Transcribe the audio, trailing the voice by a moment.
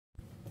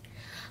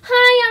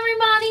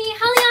everybody,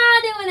 how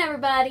y'all doing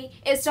everybody?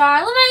 It's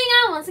Darla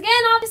once again,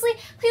 obviously.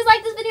 Please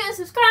like this video and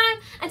subscribe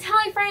and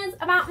tell your friends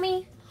about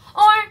me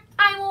or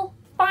I will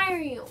fire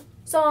you.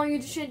 So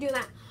you should do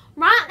that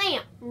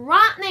right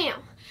now.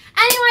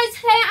 Anyways,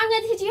 today I'm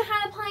going to teach you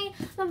how to play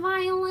the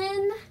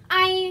violin.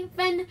 I've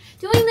been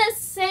doing this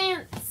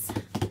since,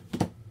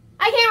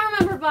 I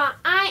can't remember, but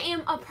I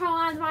am a pro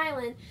on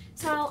violin.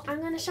 So I'm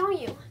going to show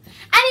you.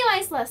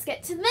 Anyways, let's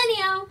get to the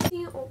video.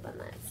 You open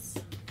this.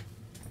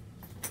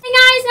 Hey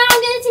guys, now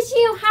I'm going to teach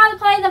you how to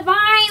play the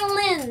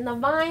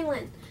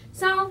violin.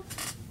 So,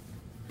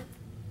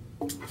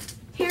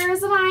 here's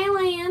the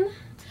violin.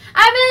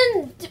 I've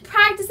been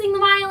practicing the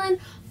violin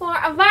for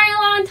a very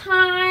long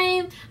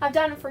time. I've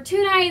done it for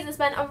 2 days. It's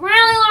been a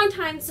really long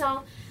time,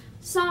 so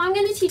I'm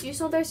going to teach you.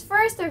 So there's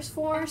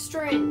 4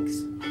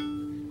 strings.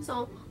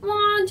 So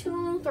 1,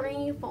 2,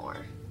 3,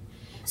 4.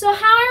 So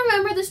how I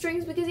remember the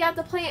strings, because you have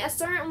to play it a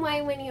certain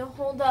way when you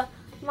hold the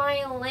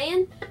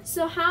violin.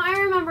 So how I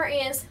remember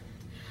is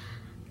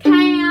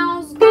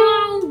cows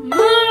go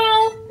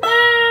moo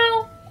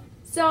moo.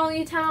 So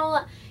you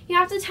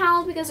have to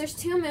tell because there's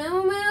 2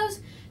 moo moos.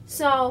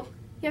 So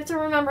you have to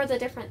remember the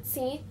difference.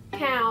 See?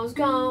 Cows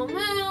go moo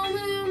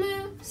moo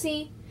moo.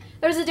 See?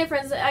 There's a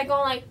difference. I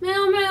go like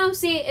moo moo.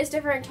 See? It's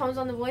different tones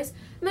on the voice.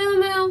 Moo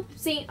moo.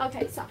 See?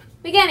 Okay, so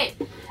beginning.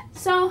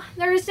 So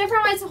there's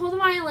different ways to hold the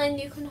violin.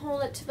 You can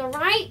hold it to the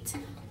right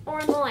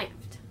or the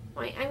left.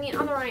 Wait, I mean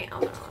on the right, on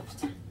the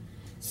left.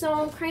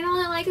 So cradle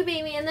it like a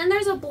baby, and then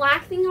there's a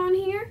black thing on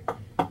here,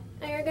 and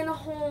you're gonna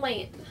hold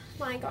it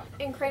like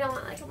and cradle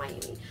it like a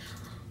baby.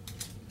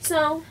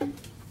 So, and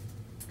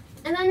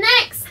then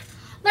next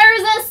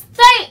there's a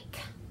stake.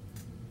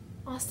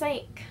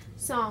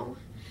 So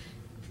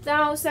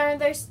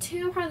there's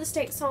 2 parts of the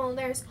stake. So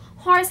there's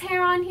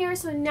horsehair on here,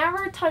 so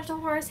never touch the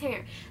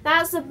horsehair.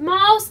 That's the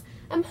most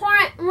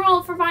important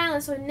rule for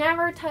violin. So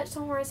never touch the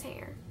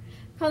horsehair,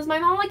 because my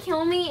mom would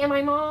kill me, and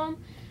my mom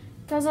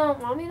doesn't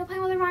want me to play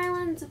with her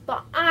violins,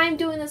 but I'm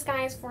doing this,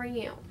 guys, for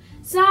you.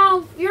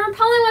 So you're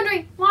probably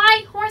wondering,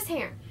 why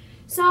horsehair?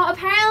 So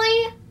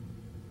apparently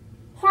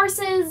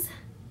horses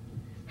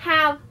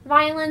have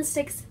violin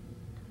sticks.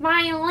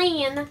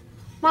 Violin.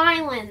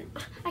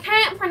 I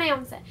can't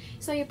pronounce it.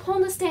 So you pull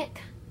the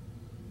stick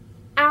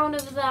out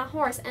of the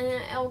horse and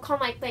it will come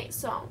like this.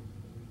 So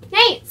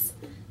thanks.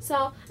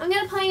 So I'm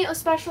gonna play a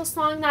special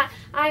song that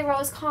I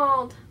wrote. It's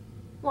called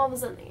What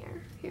Was in the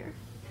Air. Here.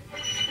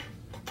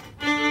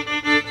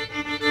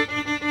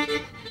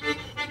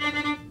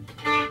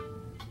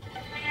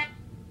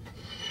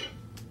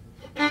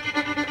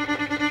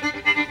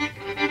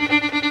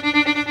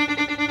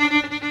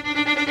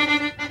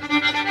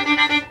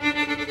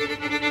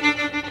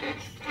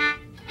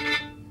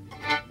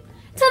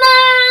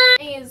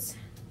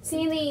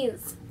 See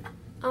these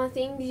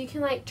things? You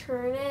can like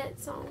turn it.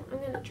 So I'm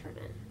gonna turn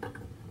it.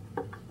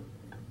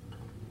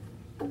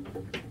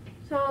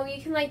 So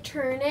you can like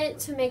turn it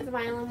to make the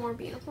violin more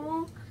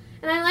beautiful.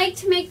 And I like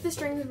to make the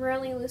strings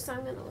really loose, so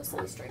I'm gonna loosen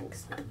the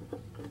strings.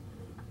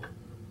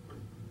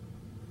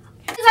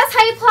 That's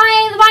how you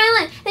play the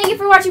violin. Thank you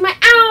for watching my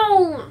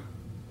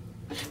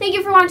Thank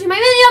you for watching my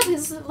video.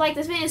 Please like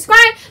this video,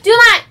 subscribe, do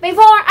that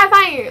before I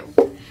fire you.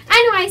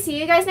 Anyway, see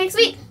you guys next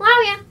week.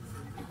 Love ya.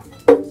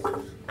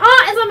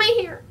 Oh, it's on my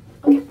hair.